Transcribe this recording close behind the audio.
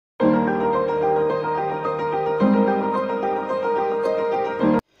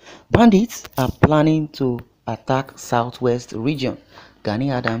Bandits are planning to attack Southwest region,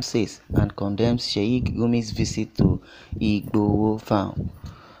 Gani Adams says, and condemns Sheikh Gumi's visit to Igboho farm.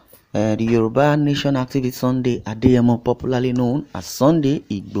 The Yoruba Nation activist Sunday Adeyemo, popularly known as Sunday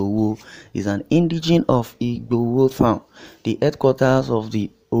Igboho, is an indigene of Igboho town, the headquarters of the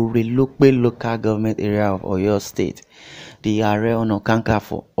Orelope local government area of Oyo State. The Are Ona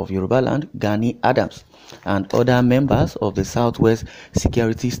Kakanfo of Yoruba land, Gani Adams, and other members of the Southwest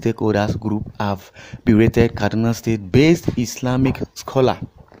Security Stakeholders Group have berated Kaduna State-based Islamic scholar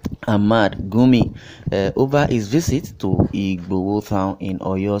Ahmad Gumi over his visit to Igboho town in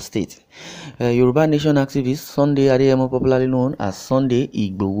Oyo State. Yoruba Nation activist Sunday Adeyemo, popularly known as Sunday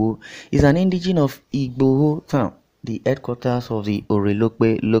Igboho, is an indigene of Igboho town, the headquarters of the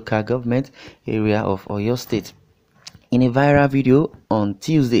Orelope local government area of Oyo State. In a viral video on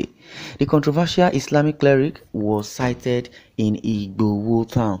Tuesday, the controversial Islamic cleric was sighted in Igboho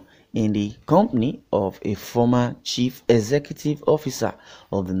town in the company of a former chief executive officer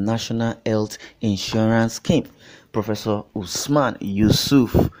of the National Health Insurance Scheme, Professor Usman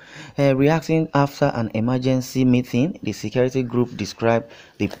Yusuf. Reacting after an emergency meeting, the security group described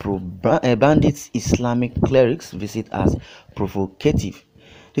the bandits Islamic cleric's visit as provocative.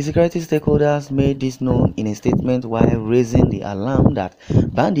 The security stakeholders made this known in a statement while raising the alarm that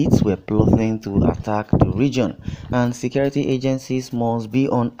bandits were plotting to attack the region and security agencies must be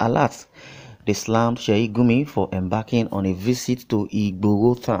on alert. They slammed Sheikh Gumi for embarking on a visit to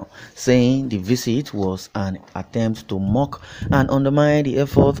Igboho town, saying the visit was an attempt to mock and undermine the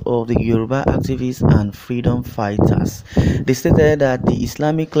efforts of the Yoruba activists and freedom fighters. They stated that the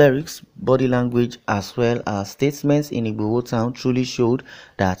Islamic cleric's body language as well as statements in Igboho town truly showed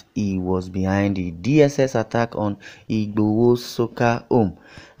that he was behind the DSS attack on Igboho's Soka home,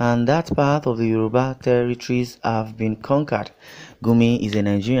 and that part of the Yoruba territories have been conquered. Gumi is a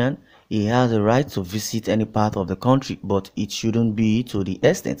Nigerian. He has a right to visit any part of the country, but it shouldn't be to the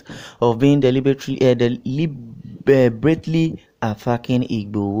extent of being deliberately attacking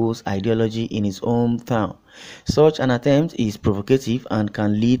Igboho's ideology in his hometown. Such an attempt is provocative and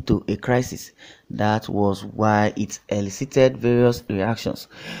can lead to a crisis. That was why it elicited various reactions.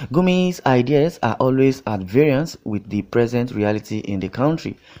 Gumi's ideas are always at variance with the present reality in the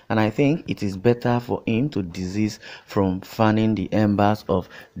country, and I think it is better for him to desist from fanning the embers of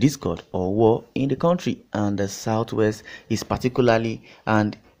discord or war in the country and the Southwest is particularly,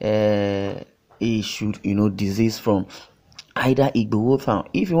 and he should desist from either Igboho town.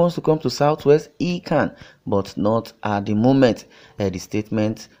 If he wants to come to Southwest, he can, but not at the moment, the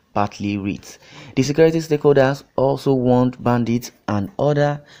statement partly reads. The security stakeholders also want bandits and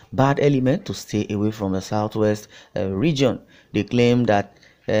other bad elements to stay away from the Southwest region. They claim that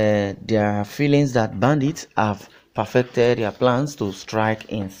there are feelings that bandits have perfected their plans to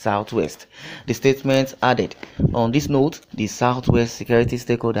strike in Southwest. The statement added, on this note, the Southwest Security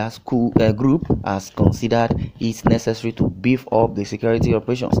Stakeholders Group has considered it necessary to beef up the security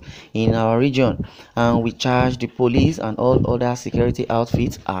operations in our region, and we charge the police and all other security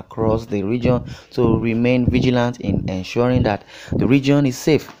outfits across the region to remain vigilant in ensuring that the region is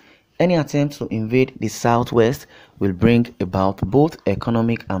safe. Any attempt to invade the Southwest will bring about both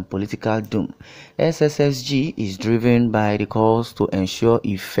economic and political doom. SSSG is driven by the calls to ensure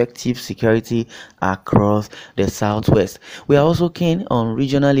effective security across the Southwest. We are also keen on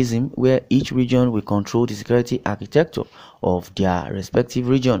regionalism, where each region will control the security architecture of their respective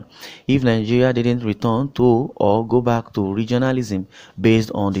region. If Nigeria didn't return to or go back to regionalism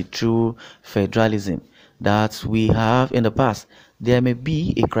based on the true federalism that we have in the past, there may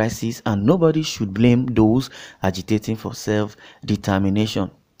be a crisis and nobody should blame those agitating for self-determination.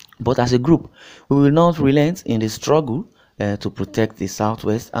 But as a group, we will not relent in the struggle to protect the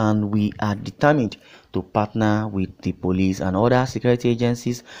Southwest, and we are determined to partner with the police and other security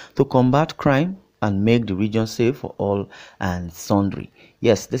agencies to combat crime and make the region safe for all and sundry.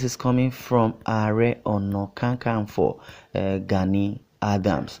 Yes, this is coming from Are Ona Kakanfo, Gani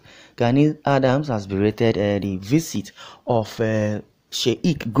Adams. Gani Adams has berated the visit of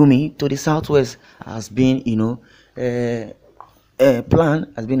Sheikh Gumi to the Southwest has been, a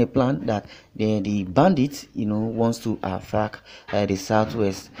plan that the bandits, wants to attack the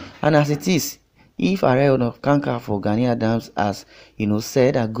Southwest. And as it is, if Are Ona Kakanfo Gani Adams has,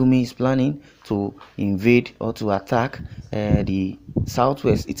 said that Gumi is planning to invade or to attack the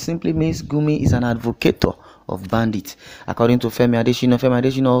Southwest, it simply means Gumi is an advocate of bandits. According to Femi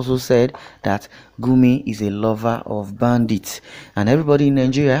Adesina also said that Gumi is a lover of bandits, and everybody in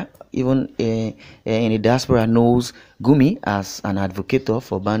Nigeria, even in the diaspora, knows Gumi as an advocate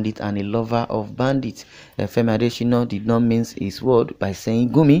for bandit and a lover of bandits. Femi Adesina did not mince his word by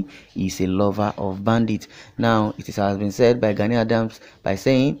saying Gumi is a lover of bandits. Now, it has been said by Gani Adams by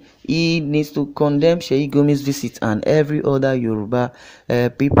saying he needs to condemn Sheyi Gumi's visit, and every other Yoruba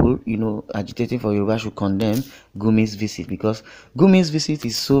people, agitating for Yoruba should condemn Gumi's visit, because Gumi's visit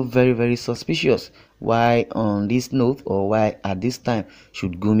is so very, very suspicious. Why on this note, or why at this time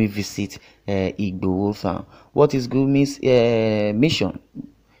should Gumi visit Igboho town? What is Gumi's mission,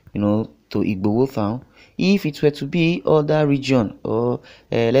 to Igboho town? If it were to be other region, or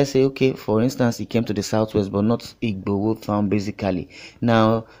let's say, okay, for instance, he came to the southwest, but not Igboho town basically.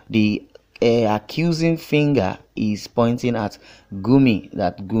 Now, the accusing finger is pointing at Gumi,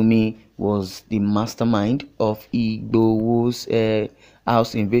 that Gumi was the mastermind of Igboho's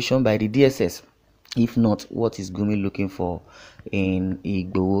house invasion by the DSS. If not, what is Gumi looking for in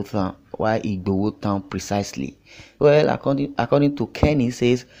Igboho town? Why Igboho town precisely? Well, according to Kenny,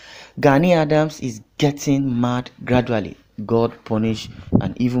 says Gani Adams is getting mad gradually. God punish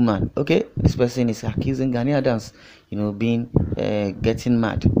an evil man. Okay, this person is accusing Gani Adams, being getting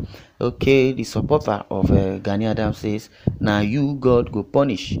mad. Okay, the supporter of Gani Adams says, "Now you God go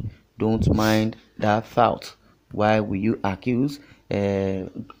punish. Don't mind that thought. Why will you accuse the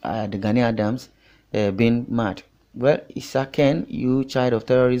Gani Adams being mad?" Well, Isaken, you child of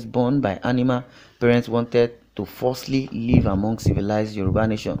terrorists born by animal parents wanted to forcibly live among civilized Yoruba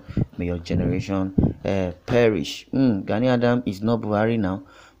nation, may your generation perish. Gani Adam is not Buhari now.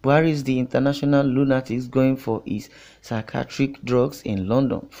 Buhari is the international lunatic going for his psychiatric drugs in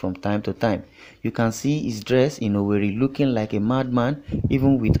London from time to time. You can see his dress in Owerri looking like a madman,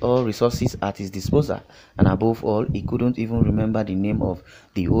 even with all resources at his disposal. And above all, he couldn't even remember the name of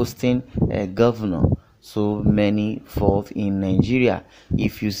the hosting governor. So many fault in Nigeria.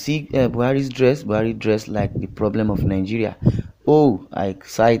 If you see Buhari's dress, Buhari dressed like the problem of Nigeria. Oh, I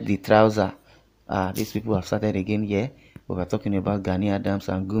cite the trouser. These people have started again here. But we're talking about Gani Adams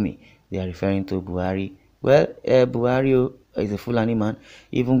and Gumi. They are referring to Buhari. Well, Buhari is a Fulani man.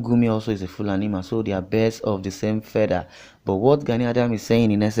 Even Gumi also is a Fulani man. So they are birds of the same feather. But what Gani Adam is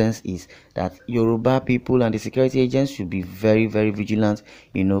saying in essence is that Yoruba people and the security agents should be very, very vigilant,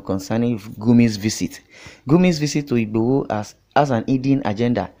 concerning Gumi's visit. Gumi's visit to Igboho as an hidden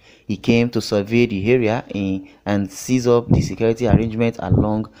agenda. He came to survey the area and seize up the security arrangement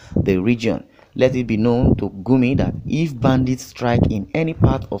along the region. Let it be known to Gumi that if bandits strike in any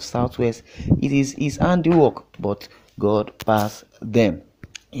part of Southwest, it is his handiwork, but God pass them.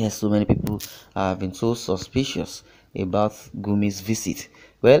 Yes, so many people have been so suspicious about Gumi's visit.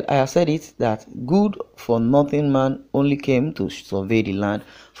 Well, I have said it that good for nothing man only came to survey the land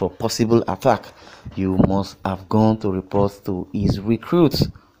for possible attack. You must have gone to report to his recruits.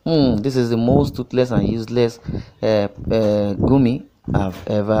 This is the most toothless and useless Gumi I've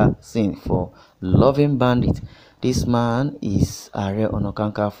ever seen for loving bandit. This man is Are Ona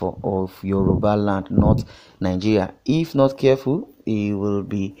Kakanfo of Yoruba land, not Nigeria. If not careful, he will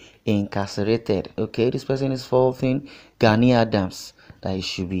be incarcerated. Okay, this person is faulting Gani Adams that he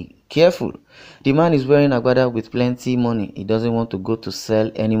should be careful. The man is wearing agbada with plenty money. He doesn't want to go to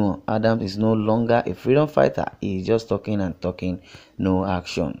sell anymore. Adams is no longer a freedom fighter. He is just talking and talking, no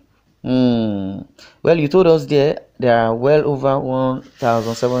action. Well, you told us there are well over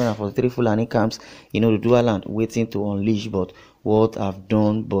 1,743 Fulani camps in Oduduwa land waiting to unleash, but what I've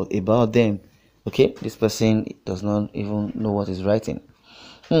done but about them. Okay, this person does not even know what he's writing.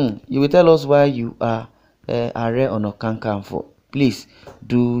 You will tell us why you are Are Ona Kakanfo. Please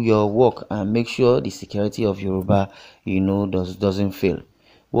do your work and make sure the security of Yoruba, doesn't fail.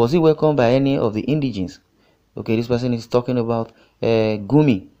 Was he welcomed by any of the indigenes? Okay, this person is talking about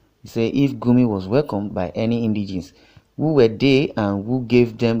Gumi. He said, if Gumi was welcomed by any indigenes, who were they and who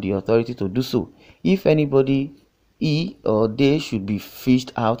gave them the authority to do so? If anybody, he or they should be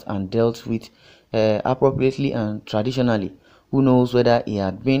fished out and dealt with appropriately and traditionally. Who knows whether he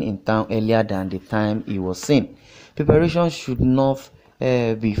had been in town earlier than the time he was seen? Preparation should not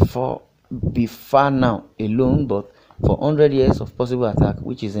be far now alone, but for 100 years of possible attack,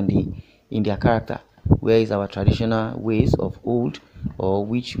 which is in their character. Where is our traditional ways of old, or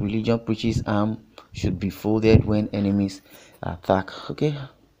which religion preaches should be folded when enemies attack? Okay,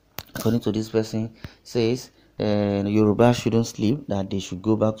 according to this person, says Yoruba shouldn't sleep, that they should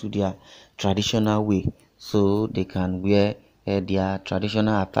go back to their traditional way so they can wear their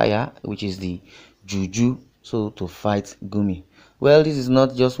traditional attire, which is the juju, so to fight Gumi. Well, this is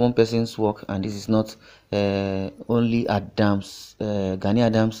not just one person's work, and this is not only Gani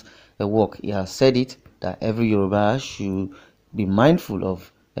Adams' work. He has said it that every Yoruba should be mindful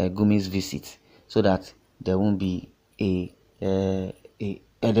of Gumi's visit, so that there won't be there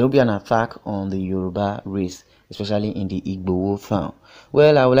will be an attack on the Yoruba race, especially in the Igboho town.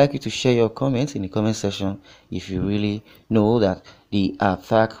 Well, I would like you to share your comments in the comment section if you really know that the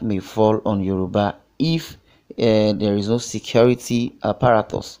attack may fall on Yoruba if there is no security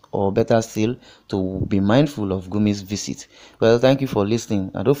apparatus, or better still, to be mindful of Gumi's visit. Well, thank you for listening,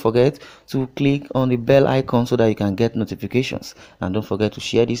 and don't forget to click on the bell icon so that you can get notifications, and don't forget to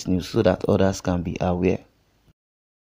share this news so that others can be aware.